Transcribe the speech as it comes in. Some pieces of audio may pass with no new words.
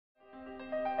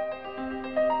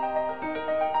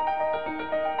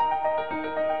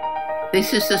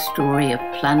This is a story of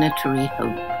planetary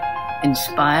hope,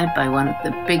 inspired by one of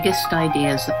the biggest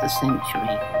ideas of the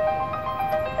century.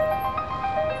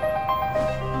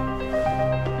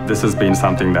 This has been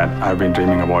something that I've been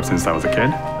dreaming about since I was a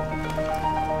kid.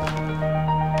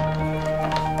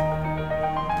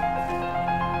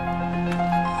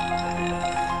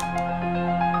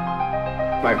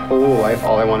 My whole life,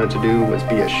 all I wanted to do was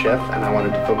be a chef, and I wanted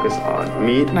to focus on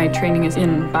meat. My training is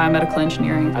in biomedical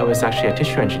engineering. I was actually a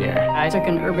tissue engineer. I took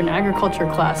an urban agriculture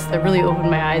class that really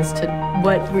opened my eyes to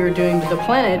what we were doing to the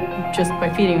planet just by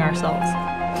feeding ourselves.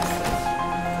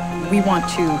 We want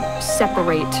to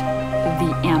separate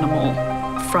the animal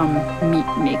from meat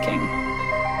making.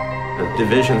 The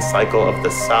division cycle of the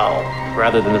cell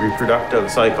rather than the reproductive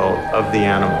cycle of the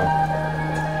animal.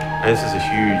 And this is a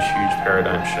huge, huge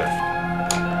paradigm shift.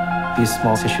 These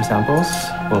small tissue samples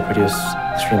will produce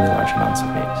extremely large amounts of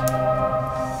meat.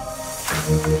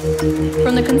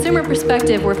 From the consumer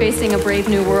perspective, we're facing a brave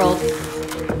new world.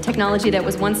 Technology that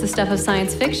was once the stuff of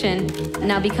science fiction,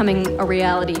 now becoming a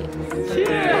reality.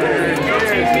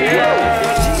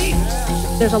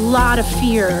 There's a lot of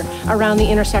fear around the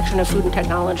intersection of food and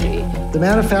technology. The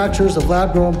manufacturers of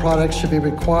lab-grown products should be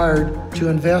required to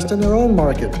invest in their own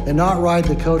market and not ride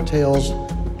the coattails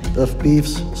of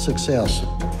beef's success.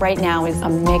 Right now is a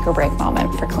make or break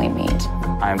moment for clean meat.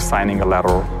 I am signing a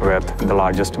letter with the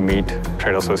largest meat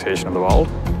trade association in the world.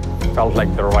 Felt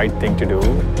like the right thing to do.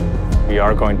 We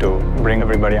are going to bring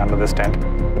everybody under this tent.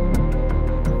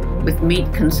 With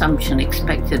meat consumption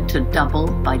expected to double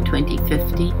by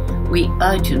 2050, we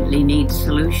urgently need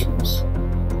solutions.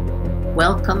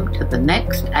 Welcome to the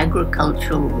next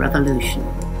agricultural revolution.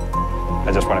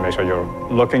 I just want to make sure you're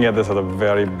looking at this as a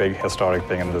very big historic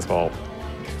thing in this world.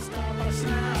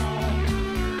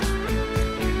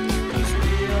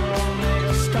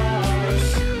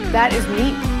 That is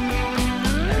meat.